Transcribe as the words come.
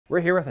We're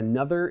here with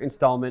another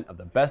installment of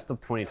the Best of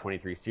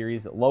 2023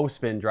 series, low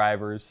spin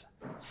drivers,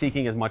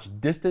 seeking as much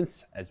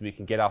distance as we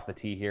can get off the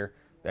tee here.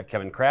 We got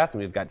Kevin Kraft,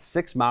 and we've got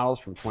 6 models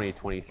from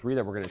 2023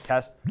 that we're going to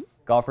test.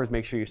 Golfers,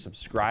 make sure you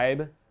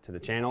subscribe to the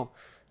channel.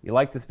 If you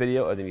like this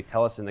video, and then you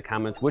tell us in the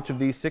comments which of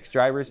these 6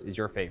 drivers is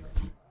your favorite.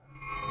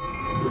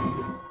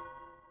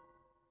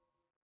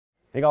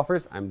 Hey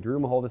golfers, I'm Drew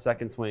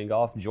Mahowald, II Swing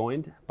Golf,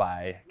 joined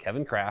by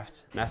Kevin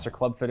Kraft, master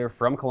club fitter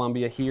from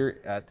Columbia,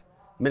 here at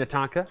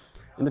Minnetonka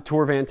in the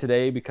tour van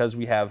today because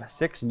we have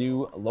 6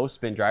 new low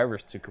spin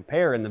drivers to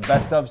compare in the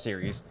Best of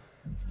series.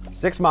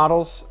 6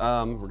 models.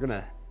 We're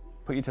gonna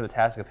put you to the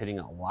task of hitting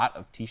a lot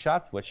of tee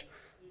shots, which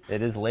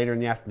it is later in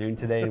the afternoon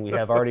today, and we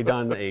have already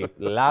done a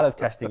lot of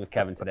testing with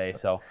Kevin today.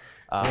 So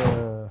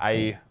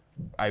I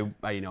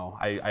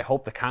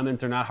hope the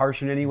comments are not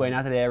harsh in any way.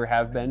 Not that they ever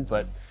have been,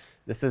 but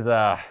this is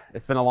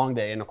it's been a long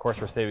day, and of course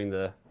we're saving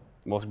the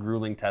most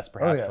grueling test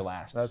perhaps for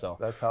last.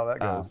 That's how that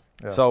goes.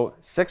 So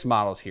 6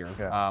 models here.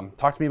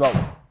 Talk to me about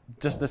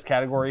just this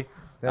category,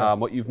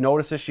 what you've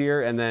noticed this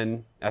year, and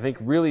then I think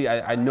really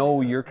I know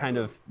you're kind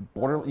of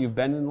you've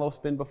been in low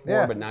spin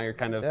before, but now you're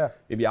kind of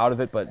maybe out of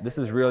it. But this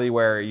is really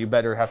where you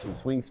better have some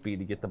swing speed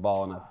to get the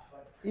ball enough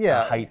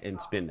height and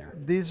spin there.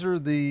 These are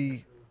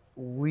the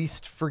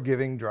least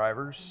forgiving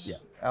drivers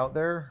out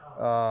there.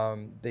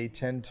 They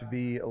tend to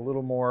be a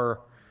little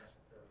more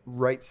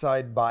right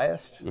side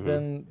biased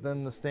than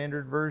the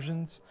standard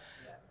versions.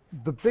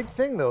 The big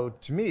thing though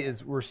to me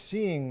is we're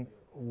seeing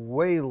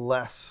way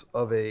less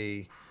of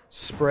a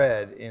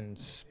spread in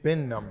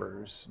spin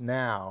numbers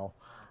now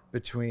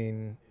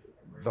between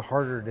the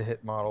harder to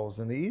hit models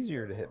and the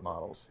easier to hit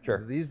models.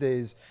 Sure. These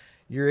days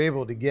you're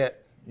able to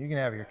you can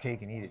have your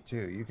cake and eat it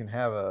too. You can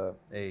have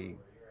a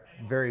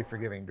very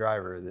forgiving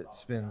driver that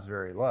spins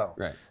very low.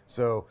 Right.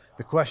 So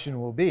the question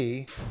will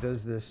be,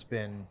 does this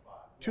spin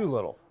too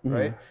little,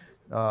 right?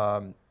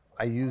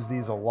 I use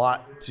these a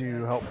lot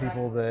to help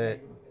people that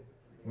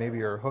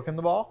maybe are hooking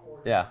the ball.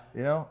 Yeah.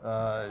 You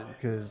know,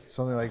 because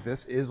something like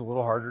this is a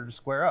little harder to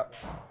square up.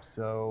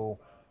 So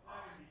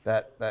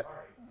that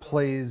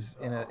plays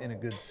in a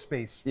good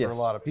space for a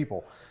lot of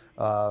people.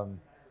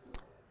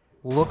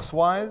 Looks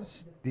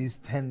wise, these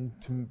tend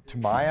to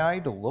my eye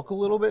to look a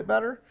little bit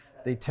better.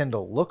 They tend to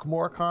look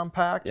more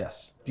compact.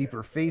 Yes.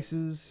 Deeper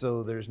faces,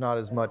 so there's not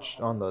as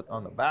much on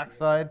the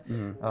backside.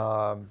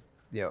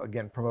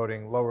 Again,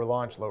 promoting lower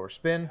launch, lower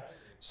spin.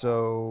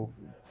 So,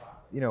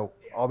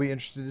 I'll be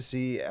interested to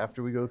see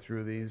after we go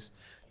through these,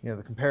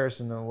 the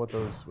comparison on what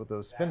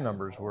those spin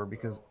numbers were,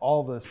 because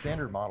all the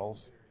standard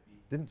models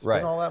didn't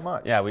spin all that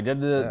much. Yeah, we did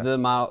the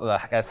model,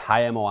 I guess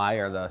high MOI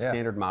or the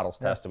standard models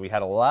test, and we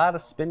had a lot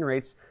of spin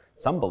rates,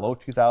 some below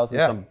 2,000,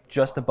 some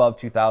just above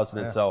 2,000,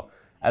 and so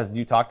as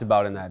you talked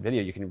about in that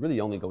video, you can really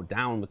only go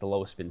down with the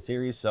low spin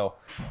series. So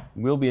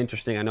it will be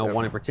interesting. I know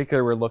one in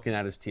particular we're looking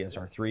at is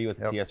TSR3, with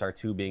the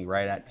TSR2 being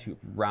right at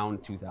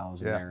around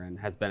 2,000 there, and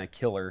has been a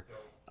killer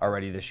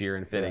already this year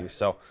in fittings.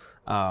 So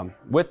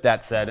with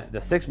that said,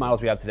 the 6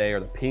 models we have today are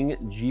the PING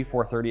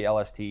G430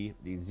 LST,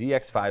 the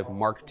ZX5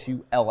 Mark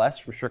II LS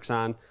from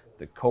Srixon,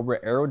 the Cobra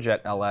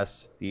Aerojet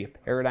LS, the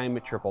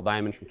Paradym Triple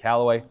Diamond from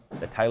Callaway,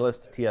 the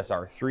Titleist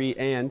TSR3,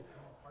 and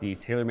the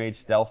TaylorMade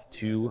Stealth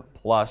 2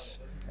 Plus.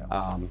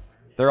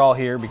 They're all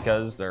here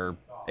because they're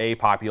A,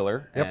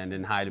 popular and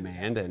in high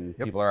demand, and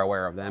people are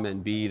aware of them,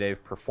 and B,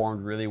 they've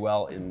performed really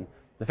well in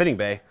the fitting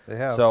bay. They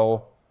have.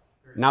 So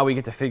now we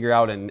get to figure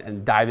out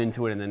and dive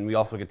into it, and then we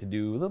also get to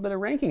do a little bit of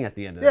ranking at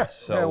the end of this.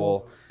 So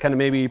we'll kind of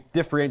maybe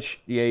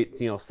differentiate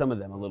some of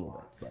them a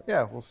little bit.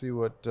 But. We'll see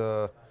what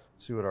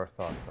our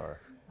thoughts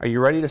are. Are you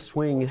ready to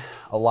swing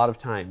a lot of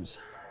times?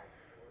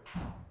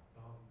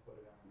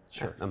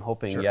 Sure. I'm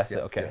hoping yes.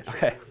 Okay.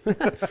 Okay.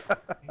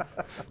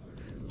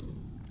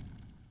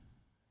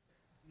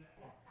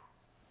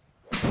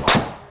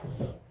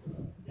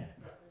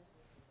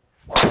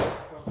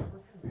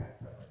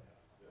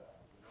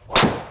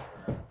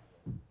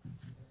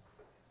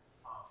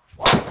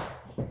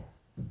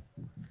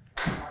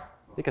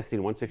 I think I've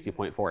seen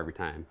 160.4 every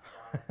time.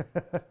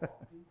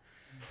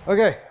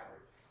 Okay,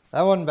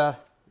 that wasn't bad.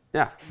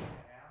 Yeah.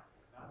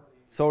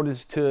 So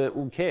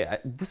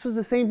this was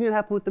the same thing that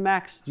happened with the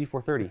Max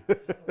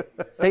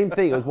G430. Same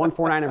thing. It was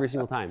 149 every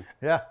single time.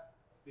 Yeah.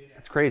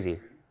 That's crazy.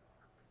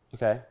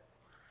 Okay.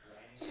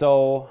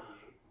 So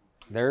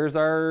there's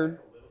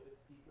our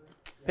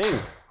Ping.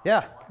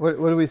 Yeah. What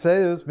did we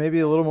say? It was maybe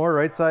a little more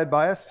right side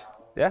biased.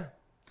 Yeah.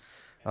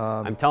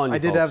 I'm telling you, I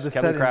did have the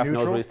Kevin set Kraft in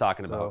neutral, knows what he's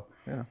talking about.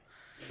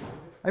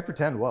 I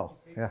pretend well.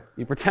 Yeah.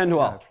 You pretend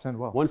well. I pretend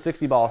well.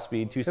 160 ball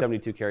speed,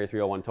 272 carry,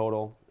 301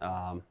 total.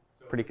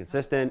 Pretty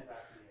consistent.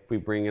 If we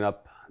bring it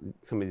up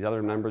some of these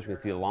other numbers, we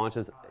can see the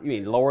launches.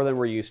 Lower than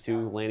we're used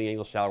to, landing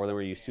angle shallower than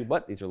we're used to,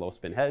 but these are low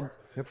spin heads.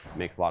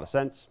 Makes a lot of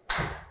sense.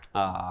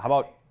 How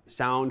about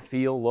sound,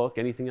 feel, look,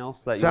 anything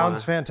else that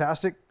sounds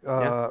fantastic.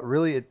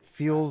 Really, it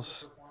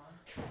feels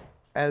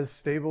as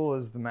stable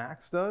as the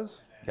Max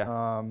does.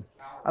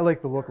 I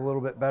like the look a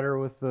little bit better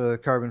with the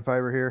carbon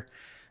fiber here.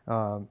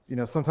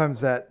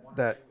 Sometimes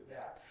that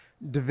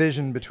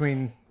division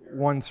between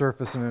one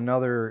surface and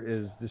another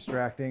is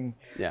distracting.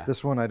 Yeah.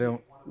 This one I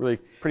don't. Really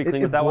pretty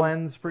clean with that one. It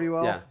blends pretty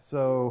well. Yeah.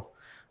 So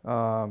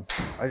I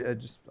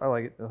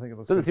like it. I think it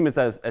looks. Doesn't seem it's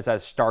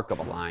as stark of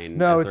a line.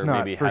 No, as it's there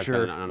not maybe for has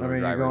sure. been on I other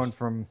mean, you're drivers.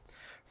 going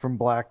from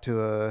black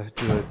to a.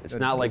 It's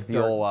not like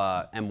the old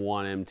M1,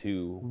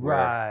 M2. Where,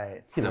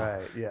 right. You know,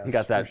 right. Yes. You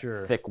got that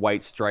sure. thick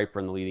white stripe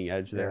on the leading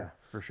edge there.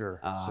 Yeah, for sure.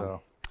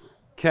 So.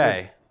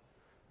 Okay.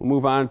 We'll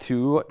move on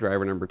to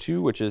driver number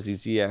 2, which is the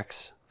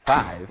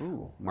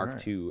ZX5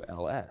 Mark II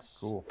LS.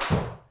 Cool.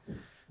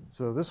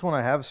 So this one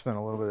I have spent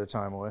a little bit of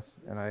time with,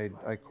 and I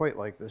quite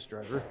like this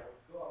driver.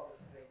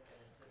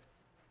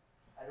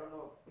 I don't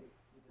know if it's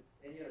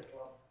any other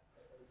club.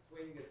 The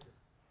swing is just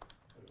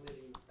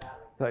completely bad.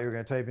 Thought you were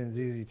going to type in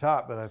ZZ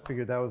Top, but I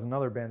figured that was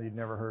another band that you'd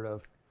never heard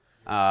of.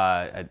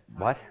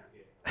 What?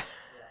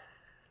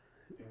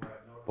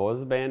 What was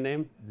the band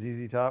name?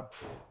 ZZ Top?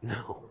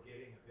 No.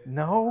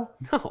 No?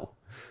 No.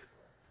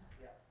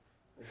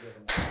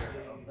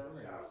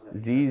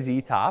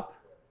 ZZ Top?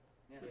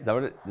 Is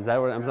that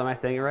what am I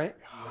saying it right?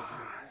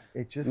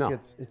 It just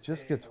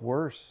gets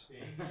worse.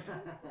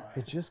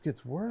 It just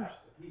gets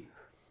worse.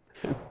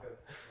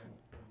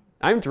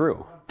 I'm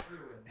Drew.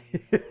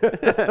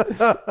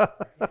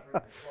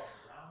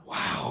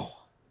 Wow.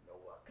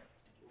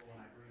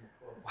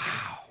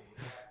 Wow.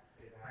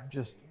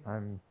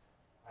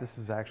 This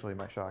is actually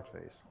my shocked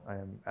face.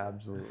 I'm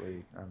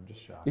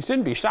just shocked. You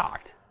shouldn't be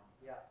shocked.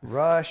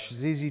 Rush,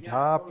 ZZ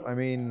Top, I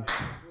mean.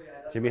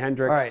 Jimi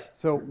Hendrix. All right,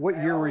 so what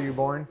year were you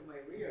born?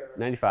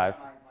 95.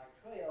 I'm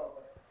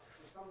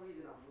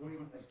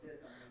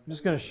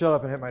just going to shut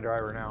up and hit my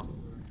driver now.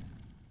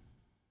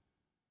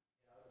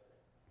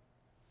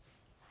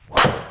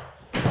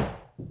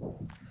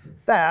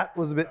 That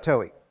was a bit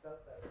toey.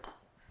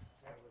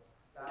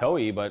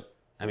 Toey, but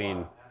I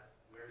mean,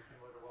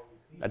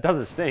 that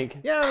doesn't stink.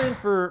 Yeah, I mean,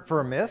 for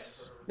a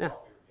miss, yeah,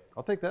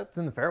 I'll take that. It's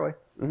in the fairway.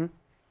 Mm-hmm.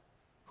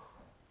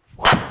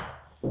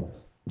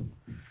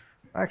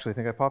 I actually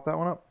think I popped that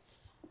one up.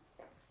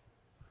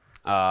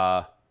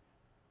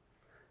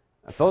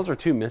 If those are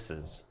 2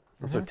 misses,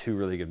 those are 2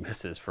 really good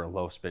misses for a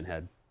low spin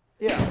head.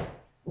 Yeah.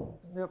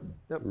 Yep.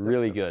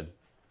 Really good.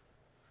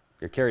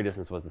 Your carry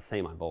distance was the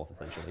same on both,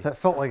 essentially. That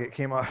felt like it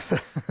came off,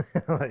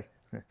 like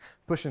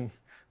pushing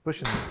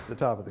the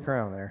top of the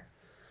crown there.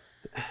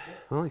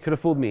 Well, you could have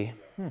fooled me.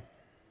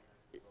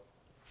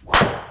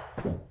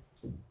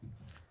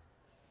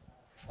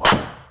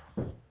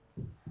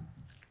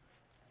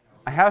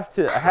 I have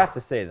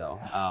to say though,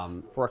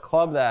 for a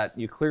club that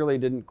you clearly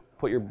didn't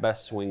put your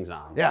best swings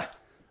on. Yeah.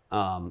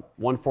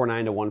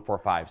 149 to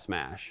 145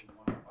 smash.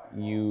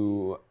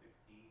 You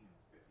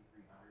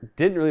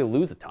didn't really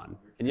lose a ton,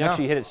 and you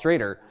actually hit it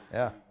straighter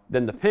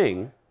than the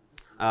Ping,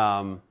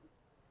 and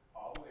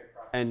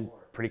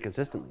pretty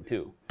consistently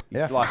too.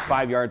 You lost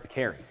 5 yards of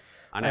carry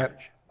on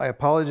average. I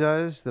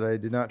apologize that I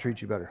did not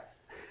treat you better.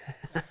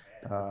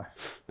 All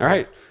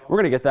right, we're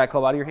gonna get that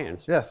club out of your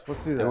hands. Yes,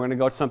 let's do that. And we're gonna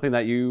go to something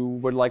that you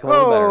would like a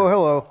little better. Oh,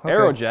 hello. Okay.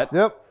 Aerojet.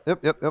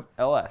 Yep.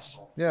 LS.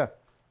 Yeah.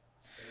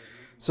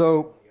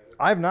 So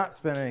I've not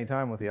spent any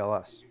time with the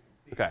LS.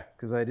 Okay.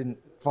 Because I didn't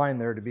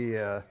find there to be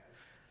a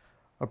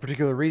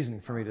particular reason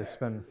for me to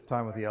spend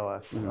time with the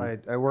LS.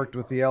 Mm-hmm. I worked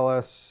with the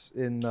LS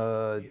in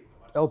the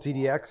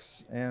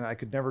LTDX, and I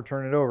could never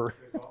turn it over.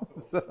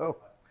 So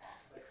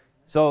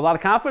a lot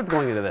of confidence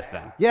going into this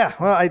then. Yeah,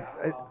 well,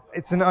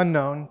 it's an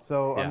unknown,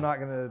 so I'm not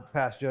going to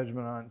pass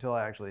judgment on it until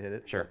I actually hit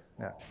it. Sure.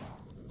 Yeah.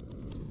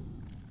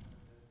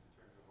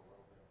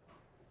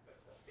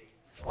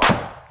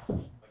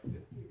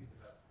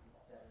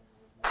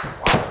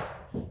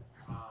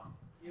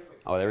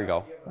 Oh, there we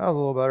go. That was a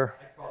little better.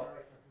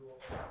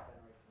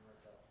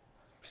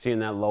 Seeing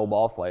that low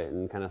ball flight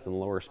and kind of some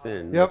lower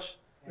spin. Yep. Which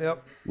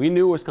Yep. we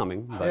knew was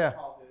coming, but yeah.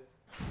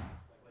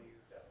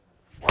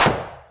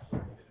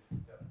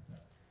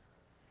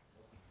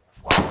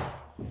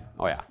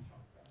 Oh yeah.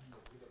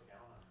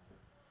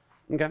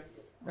 Okay.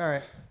 All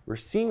right. We're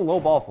seeing low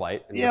ball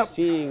flight, and we're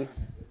seeing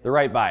the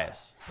right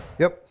bias.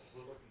 Yep.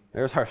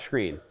 There's our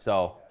screen.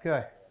 So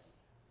okay.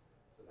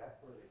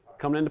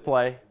 Coming into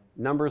play,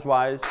 numbers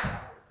wise,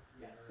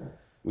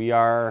 we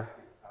are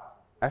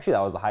actually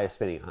that was the highest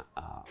spinning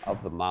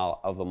of them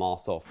all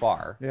so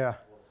far. Yeah.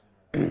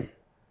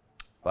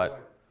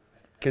 But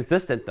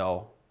consistent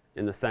though,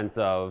 in the sense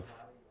of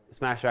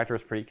smash factor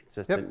is pretty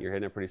consistent. Yep. You're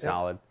hitting it pretty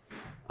solid.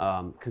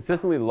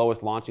 Consistently the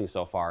lowest launching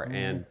so far,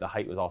 and the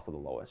height was also the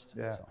lowest.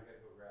 Yeah. So.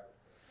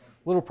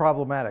 A little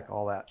problematic,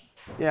 all that.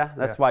 Yeah,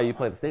 that's why you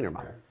play the standard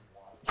model.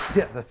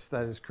 Yeah,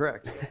 that is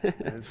correct.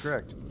 That is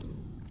correct.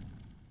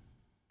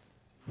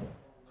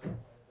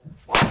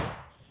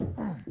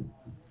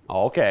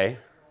 Okay.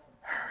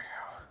 There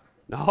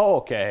we go.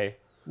 Okay.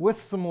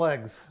 With some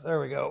legs. There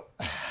we go.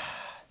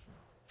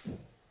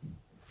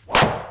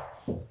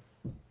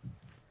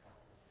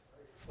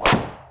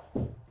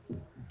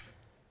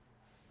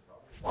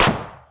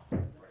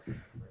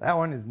 That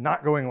one is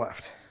not going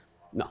left.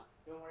 No.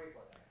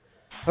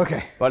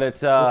 Okay. But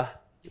it's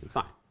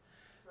fine.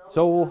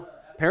 So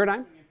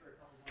Paradym,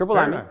 Triple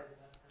Diamond.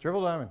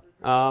 Triple Diamond.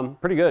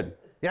 Pretty good.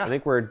 Yeah. I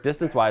think we're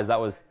distance-wise, that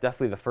was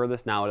definitely the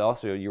furthest. Now, it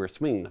also, you were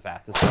swinging the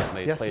fastest, so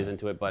it plays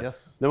into it. But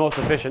the most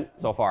efficient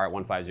so far at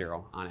 150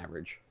 on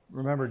average.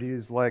 Remember to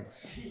use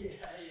legs.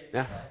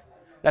 Yeah.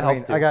 That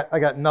helps too. I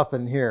got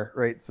nothing here,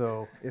 right?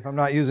 So if I'm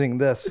not using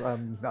this,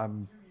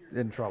 I'm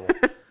in trouble.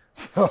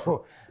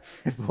 So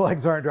if the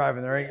legs aren't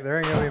driving, there ain't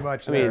gonna be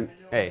much there. I mean,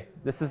 hey,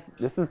 this is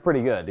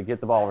pretty good to get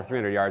the ball over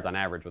 300 yards on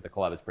average with the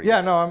club is pretty good.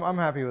 Yeah, no, I'm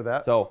happy with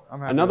that. So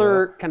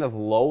another kind of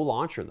low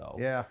launcher though.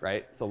 Yeah.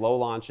 Right. So low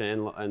launch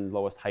and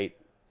lowest height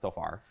so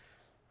far.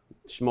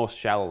 Most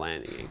shallow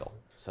landing angle.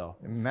 So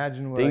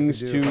imagine what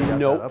things I could do to if I got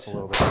note. that up a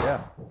little bit.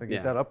 Yeah, if I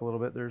get that up a little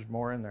bit, there's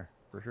more in there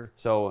for sure.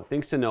 So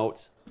things to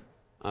note.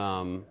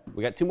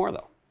 We got two more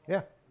though.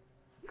 Yeah.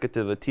 Let's get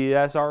to the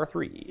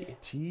TSR3.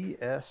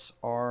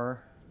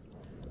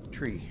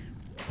 TSR3.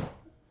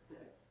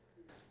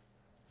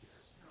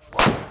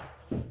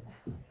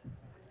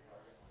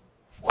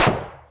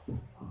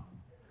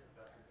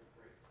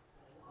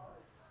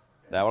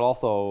 That would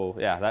also,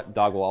 that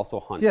dog will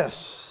also hunt.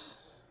 Yes.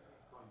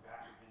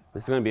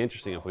 This is going to be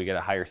interesting if we get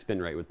a higher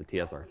spin rate with the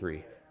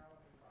TSR3.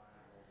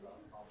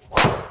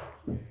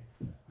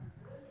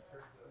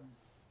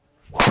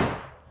 I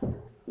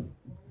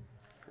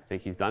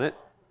think he's done it.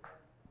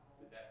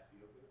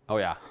 Oh,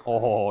 yeah.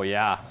 Oh,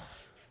 yeah.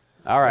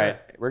 All right.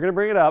 We're going to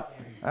bring it up.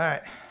 All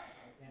right.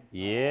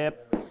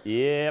 Yep.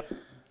 Yep.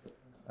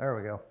 There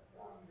we go.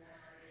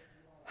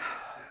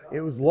 It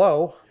was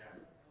low.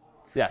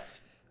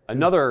 Yes.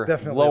 Another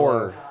definitely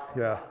lower.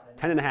 Low. Yeah.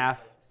 10.5,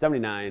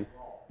 79.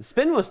 The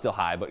spin was still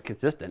high, but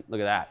consistent. Look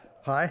at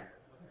that. High?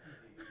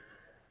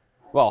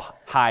 Well,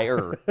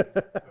 higher,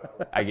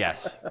 I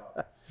guess.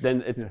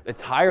 Then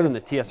it's higher than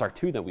the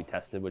TSR2 that we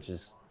tested, which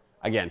is,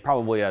 again,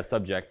 probably a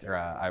subject or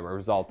a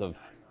result of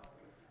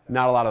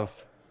not a lot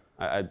of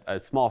a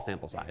small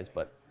sample size,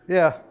 but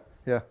yeah.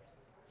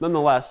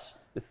 Nonetheless,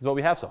 this is what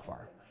we have so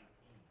far.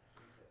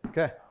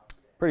 Okay.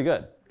 Pretty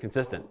good,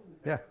 consistent.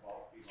 Yeah.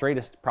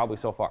 Straightest probably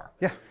so far.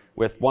 Yeah.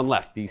 With one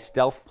left, the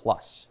Stealth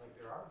Plus.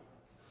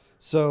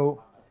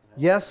 So,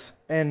 yes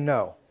and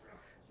no,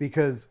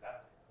 because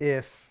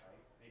if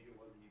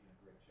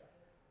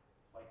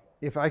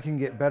I can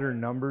get better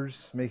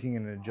numbers making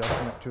an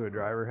adjustment to a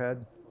driver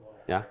head,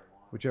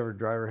 whichever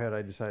driver head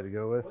I decide to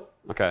go with,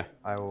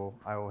 I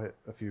will hit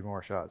a few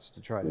more shots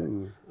to try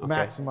to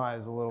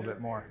maximize a little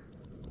bit more.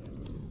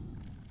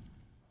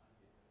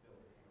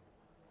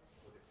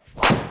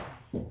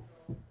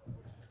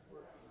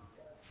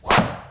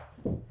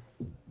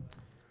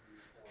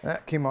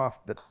 That came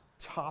off the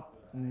top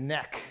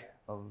neck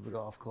of the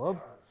golf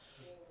club.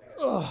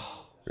 Ugh.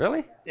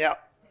 Really? Yeah.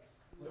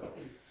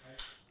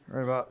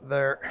 Right about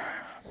there.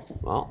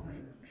 Well,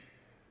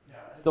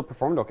 still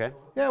performed okay.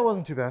 Yeah, it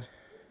wasn't too bad.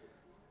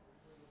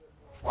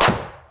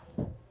 I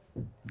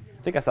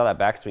think I saw that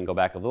backswing go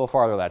back a little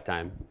farther that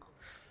time,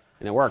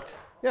 and it worked.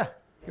 Yeah,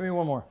 give me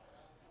one more.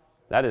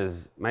 That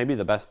is maybe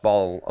the best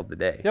ball of the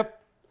day. Yep.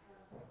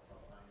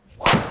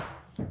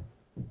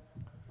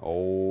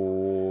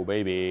 Oh,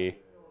 baby.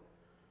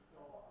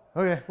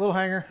 Okay, little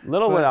hanger.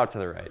 Little bit out to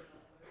the right.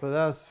 But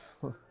that was,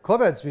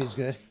 club head speed's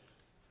good.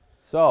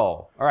 So,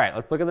 all right,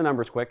 let's look at the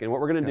numbers quick. And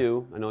what we're going to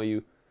do, I know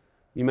you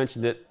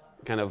mentioned it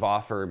kind of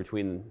off or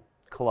between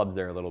clubs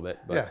there a little bit,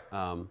 but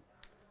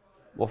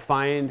we'll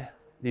find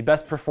the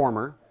best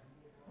performer.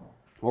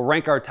 We'll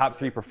rank our top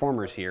 3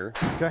 performers here.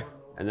 Okay.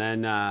 And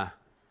then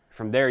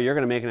from there, you're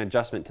going to make an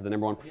adjustment to the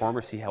number 1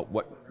 performer, see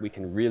what we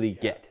can really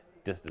get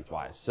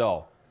distance-wise.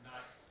 So,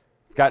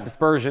 it's got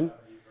dispersion.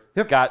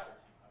 Yep. Got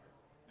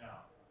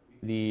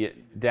the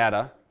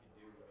data.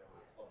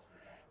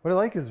 What I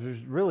like is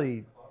there's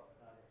really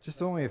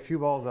just only a few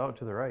balls out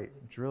to the right,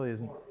 which really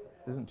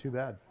isn't too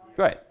bad.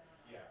 Right.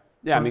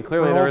 Yeah, I mean,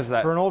 clearly there is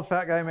that. For an old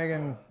fat guy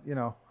making,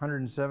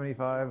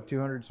 175,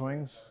 200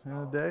 swings in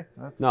a day,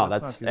 that's not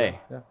too bad.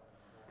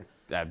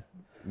 Yeah.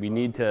 We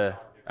need to,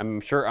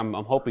 I'm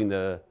hoping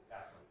the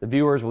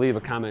viewers will leave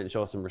a comment and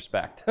show some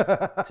respect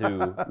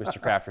to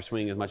Mr. Kraft for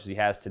swinging as much as he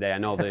has today. I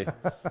know they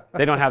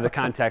don't have the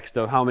context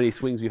of how many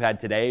swings we've had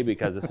today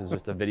because this is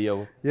just a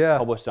video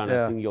published on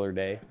a singular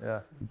day. Yeah.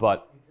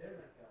 But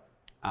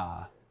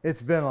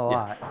it's been a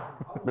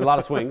lot. Been a lot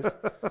of swings.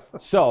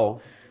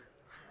 So,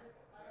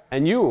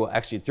 and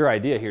it's your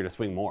idea here to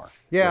swing more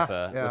with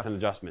an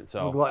adjustment.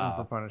 So, I'm a glutton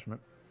for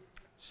punishment.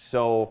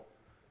 So,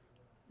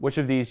 which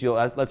of these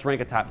let's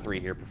rank a top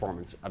 3 here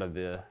performance out of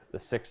the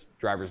 6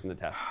 drivers in the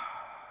test.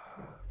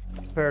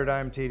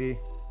 Paradym TD.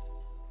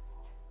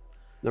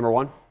 Number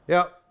 1?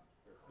 Yep.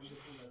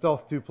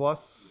 Stealth 2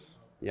 Plus.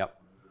 Yep.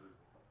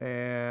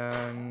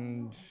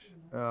 And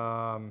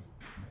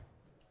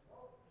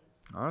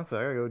honestly,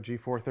 I gotta go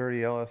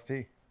G430 LST.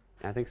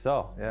 I think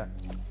so. Yeah.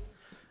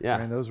 Yeah.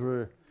 I mean, those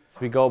were. So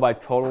we go by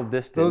total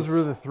distance. Those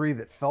were the 3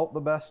 that felt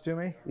the best to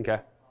me.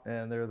 Okay.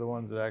 And they're the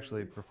ones that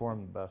actually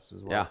performed the best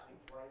as well. Yeah.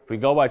 If we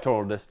go by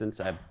total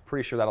distance, I'm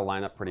pretty sure that'll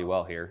line up pretty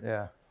well here.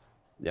 Yeah.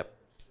 Yep.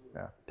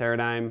 Yeah.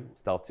 Paradym,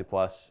 Stealth 2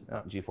 Plus,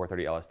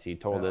 G430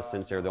 LST, total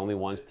distance. They're the only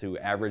ones to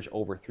average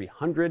over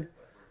 300.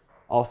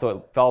 Also,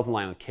 it falls in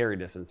line with carry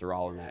distance. They're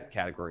all in that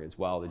category as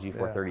well. The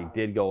G430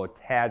 did go a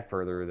tad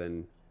further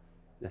than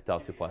the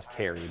Stealth 2 Plus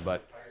carry,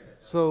 but.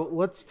 So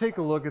let's take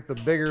a look at the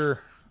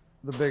bigger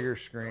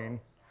screen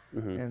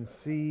and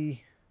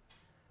see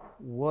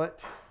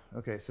what,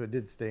 okay, so it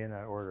did stay in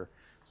that order.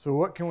 So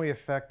what can we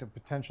affect a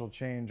potential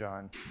change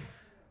on?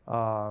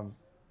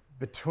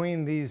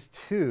 Between these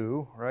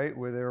two, right,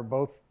 where they were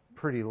both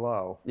pretty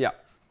low. Yeah.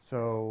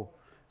 So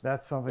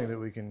that's something that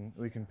we can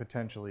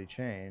potentially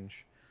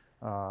change.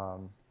 How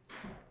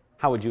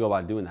would you go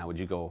about doing that? Would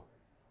you go?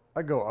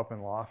 I'd go up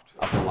and loft.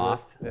 Up and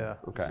loft? Yeah.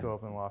 Okay. Just go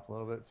up and loft a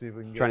little bit, see if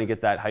we can Trying to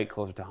get that height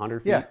closer to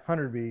 100 feet? Yeah,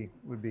 100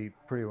 would be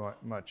pretty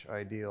much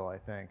ideal, I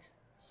think.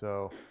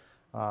 So,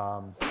 you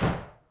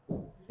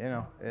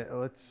know,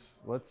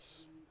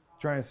 let's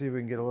try and see if we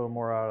can get a little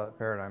more out of that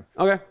Paradym.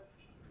 Okay.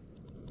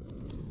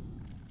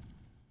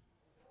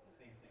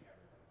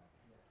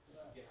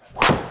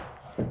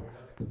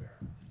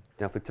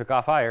 Definitely took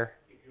off higher.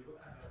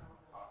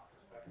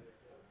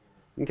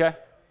 Okay.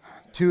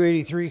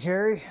 283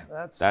 carry.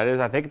 That is,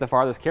 I think, the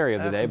farthest carry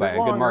of the day by a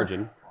good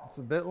margin. It's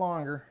a bit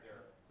longer.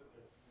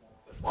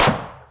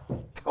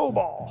 Toe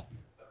ball.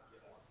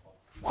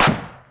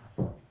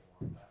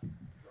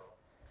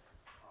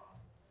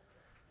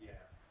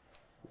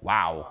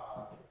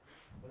 Wow.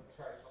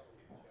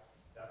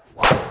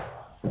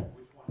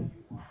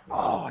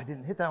 Oh, I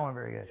didn't hit that one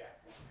very good.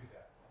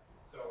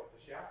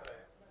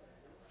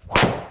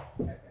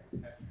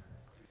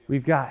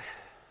 We've got.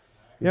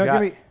 You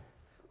know,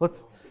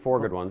 let's 4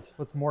 good ones.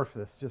 Let's morph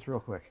this just real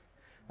quick.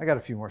 I got a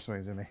few more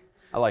swings in me.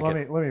 I like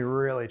it. Let me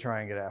really try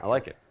and get after it. I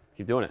like it.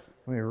 Keep doing it.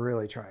 Let me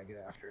really try and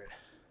get after it.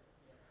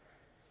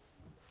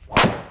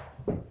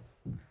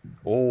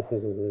 Oh.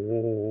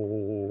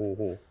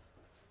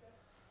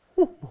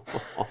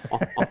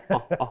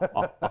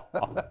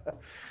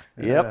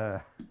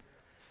 Yep.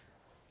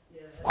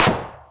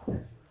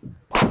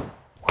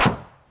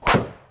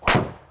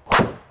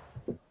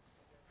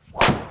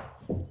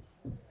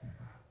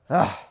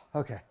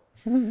 Okay.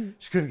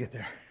 Just couldn't get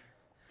there.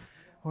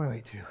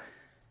 182.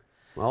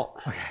 Well.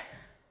 Okay.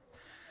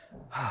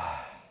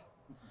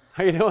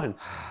 How you doing?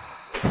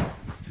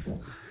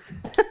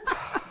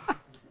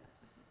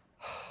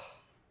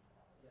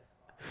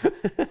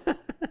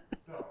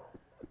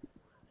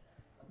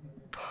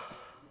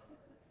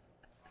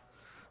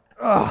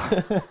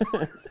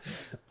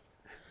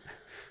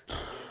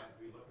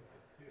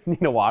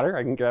 Need a water?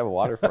 I can grab a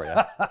water for you.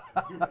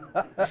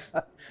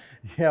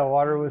 Yeah,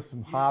 water with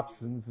some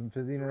hops and some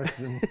fizziness,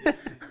 and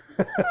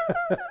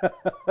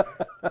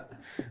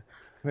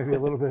maybe a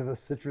little bit of a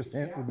citrus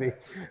hint would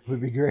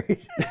be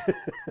great.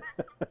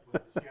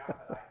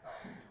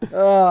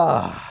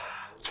 Well,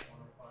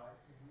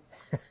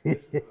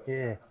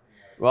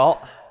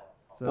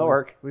 so that'll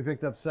work. We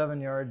picked up 7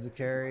 yards of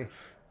carry.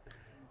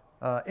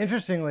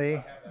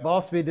 Interestingly,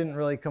 ball speed didn't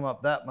really come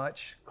up that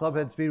much. Club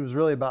head speed was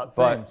really about the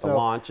same. But the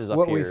launch is up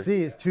what here. we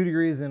see is 2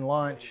 degrees in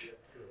launch,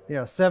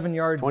 7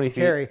 yards 20 in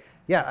feet. carry.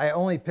 Yeah, I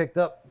only picked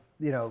up,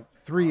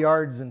 3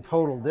 yards in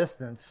total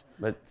distance.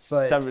 But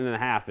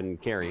 7.5 in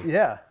carry.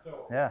 Yeah,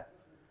 yeah.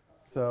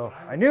 So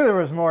I knew there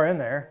was more in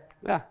there.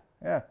 Yeah.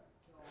 Yeah.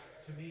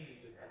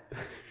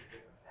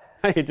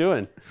 How you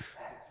doing?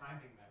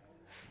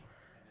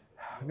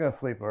 I'm gonna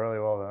sleep really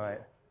well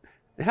tonight.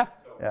 Yeah.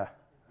 Yeah.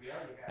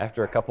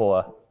 After a couple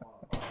of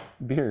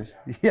beers.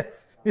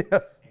 Yes,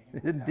 yes,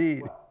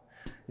 indeed.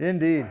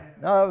 Indeed.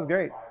 No, that was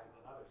great.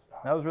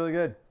 That was really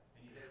good.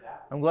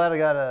 I'm glad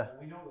I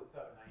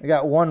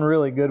got one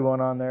really good one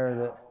on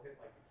there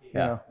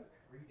that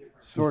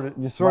sort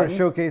of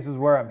showcases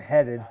where I'm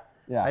headed.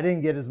 Yeah. I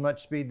didn't get as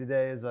much speed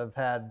today as I've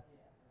had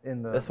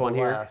in the This one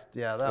here? last.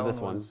 Yeah, that This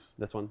one one. was,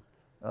 This one.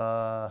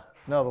 no,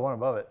 the one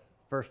above it.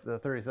 First, the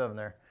 37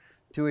 there.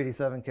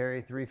 287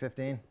 carry,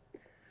 315.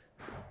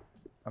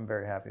 I'm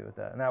very happy with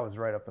that. And that was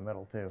right up the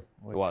middle too.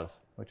 It was.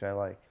 Which I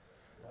like.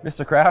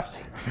 Mr.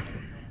 Kraft,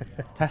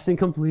 testing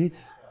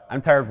complete.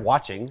 I'm tired of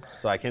watching,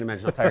 so I can't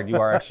imagine how tired you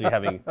are actually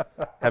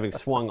having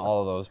swung all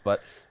of those.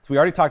 But so we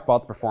already talked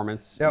about the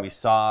performance. Yep. We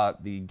saw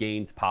the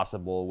gains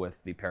possible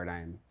with the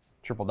Paradym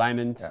Triple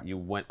Diamond. Yeah. You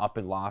went up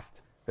in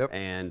loft, Yep.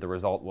 and the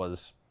result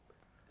was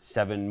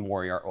 7.5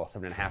 more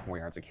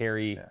yards of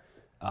carry. Yeah.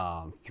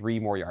 3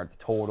 more yards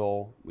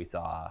total. We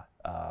saw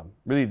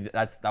really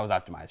that was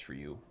optimized for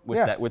you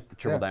with the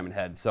Triple Diamond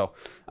head. So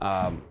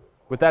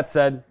with that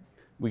said,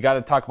 we got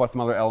to talk about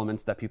some other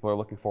elements that people are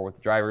looking for with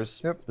the drivers,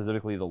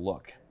 specifically the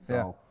look.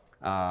 So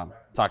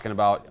talking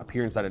about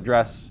appearance at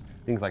address,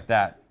 things like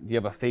that. Do you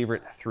have a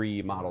favorite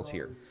 3 models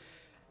here?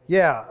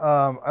 Yeah,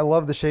 I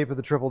love the shape of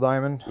the Triple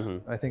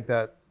Diamond. I think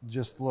that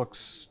just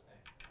looks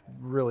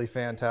really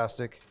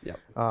fantastic. Yep.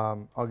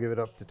 I'll give it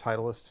up to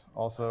Titleist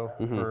also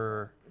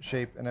for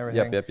shape and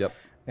everything. Yep.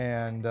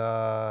 And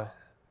I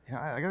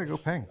gotta go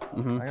PING.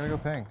 I gotta go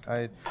PING.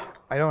 I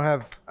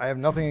have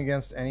nothing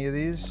against any of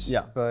these.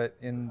 Yeah. But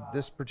in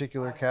this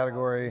particular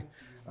category,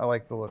 I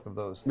like the look of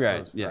those. Right.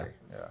 Those 3. Yeah.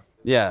 Yeah.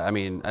 Yeah. I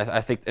mean,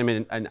 I think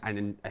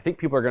I think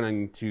people are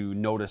going to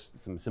notice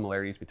some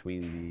similarities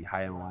between the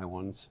high MOI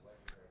ones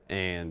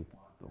and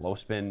low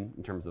spin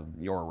in terms of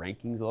your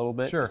rankings a little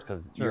bit, Sure, just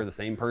because you're the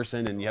same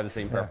person and you have the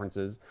same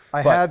preferences.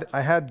 I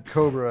had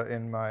Cobra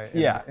in my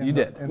you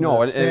did. In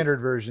the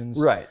standard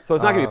versions, right? So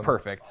it's not gonna be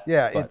perfect.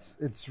 Yeah,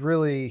 it's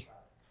really,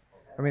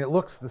 I mean, it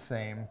looks the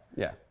same.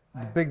 Yeah.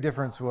 The big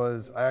difference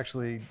was I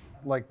actually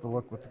like the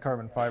look with the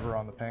carbon fiber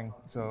on the Ping,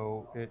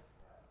 so it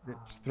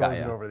just throws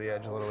it over the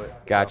edge a little bit.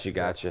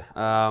 Gotcha.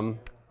 How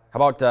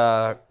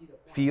about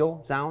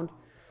feel, sound?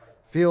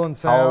 Feel and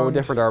sound. How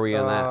different are we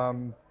in that?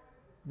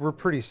 We're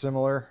pretty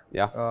similar.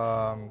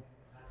 Yeah.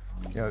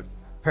 You know,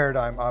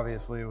 Paradym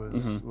obviously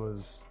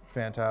was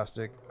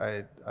fantastic.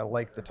 I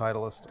like the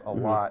Titleist a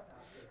lot.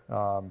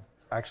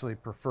 Actually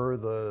prefer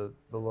the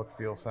look,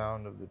 feel,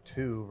 sound of the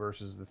 2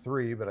 versus the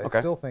 3, but I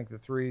still think the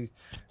 3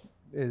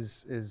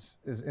 is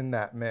in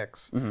that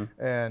mix.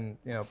 And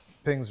you know,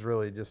 Ping's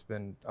really just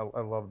been.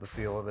 I love the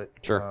feel of it.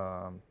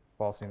 Sure.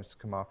 Ball seems to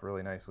come off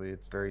really nicely.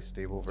 It's very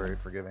stable, very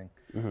forgiving,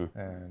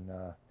 and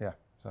yeah.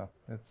 So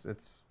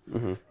it's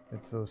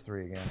those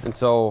 3 again. And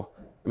so,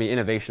 I mean,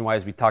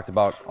 innovation-wise, we talked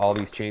about all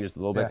these changes a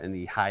little bit in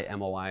the high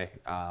MOI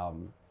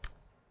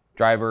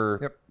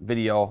driver,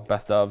 video,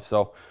 best of.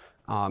 So,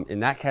 in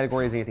that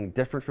category, is anything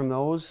different from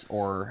those,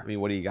 or I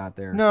mean, what do you got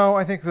there? No,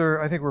 I think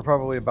we're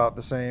probably about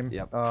the same.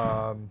 Yep.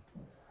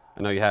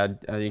 I know you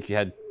had. I think you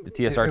had the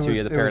TSR3, you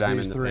had the Paradym,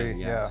 and the Ping.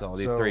 Yeah. So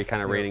these 3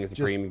 kind of ratings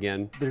supreme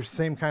again. They're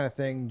same kind of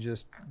thing,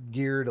 just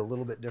geared a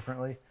little bit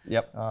differently.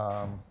 Yep.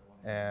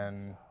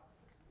 And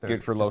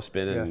geared for low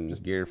spin and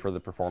just geared for the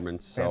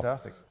performance.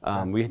 Fantastic.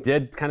 So, we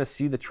did kind of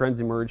see the trends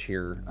emerge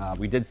here.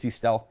 We did see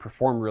Stealth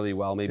perform really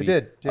well,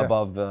 maybe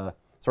above the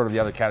sort of the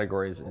other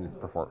categories in its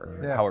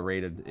how it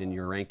rated in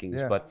your rankings.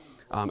 Yeah. But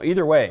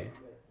either way,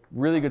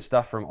 really good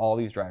stuff from all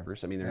these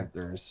drivers. I mean,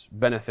 there's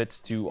benefits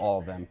to all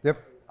of them.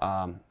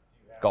 Yep.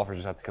 Golfers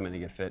just have to come in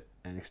and get fit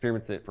and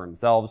experience it for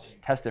themselves,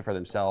 test it for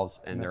themselves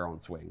and their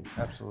own swing.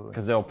 Absolutely.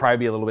 Because they'll probably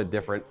be a little bit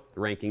different.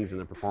 The rankings and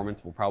the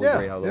performance will probably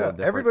grade out a little bit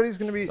different. Everybody's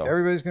going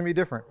to be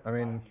different. I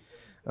mean,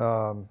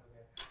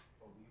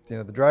 you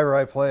know, the driver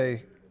I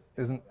play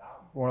isn't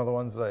one of the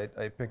ones that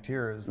I picked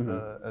here as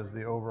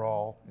the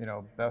overall, you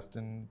know, best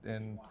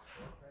in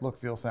look,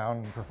 feel,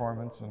 sound, and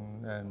performance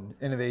and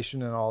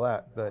innovation and all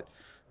that. But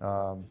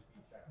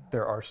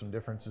there are some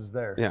differences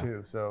there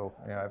too. So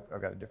you know, I've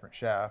got a different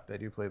shaft. I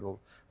do play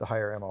the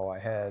higher MOI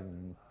head,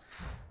 and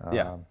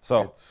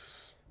so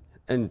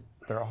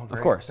they're all great.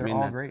 Of course, they're I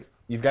mean, all great.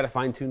 You've got to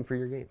fine tune for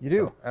your game. You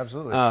do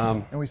absolutely,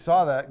 and we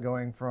saw that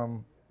going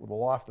from the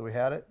loft that we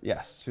had it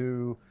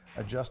to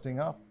adjusting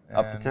up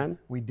to 10.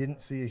 We didn't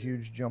see a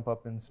huge jump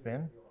up in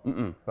spin,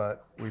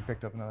 but we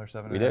picked up another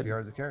 7.5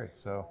 yards of carry.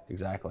 So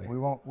exactly,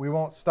 we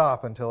won't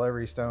stop until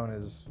every stone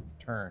is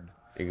turned.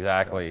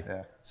 Exactly.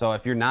 So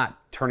if you're not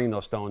turning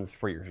those stones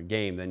for your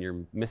game, then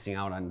you're missing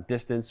out on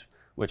distance,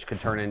 which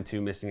could turn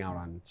into missing out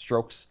on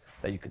strokes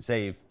that you could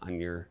save on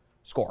your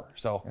score.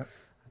 So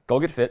go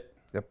get fit.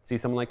 See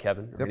someone like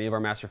Kevin or any of our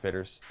master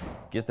fitters.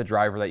 Get the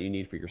driver that you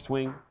need for your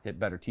swing. Hit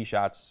better tee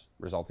shots,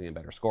 resulting in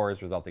better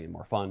scores, resulting in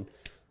more fun,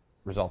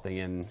 resulting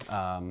in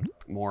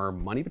more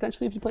money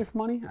potentially if you play for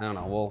money. I don't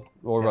know. We'll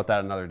worry about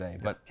that another day.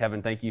 But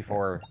Kevin, thank you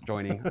for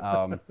joining.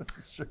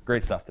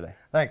 Great stuff today.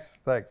 Thanks.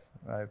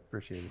 I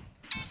appreciate it.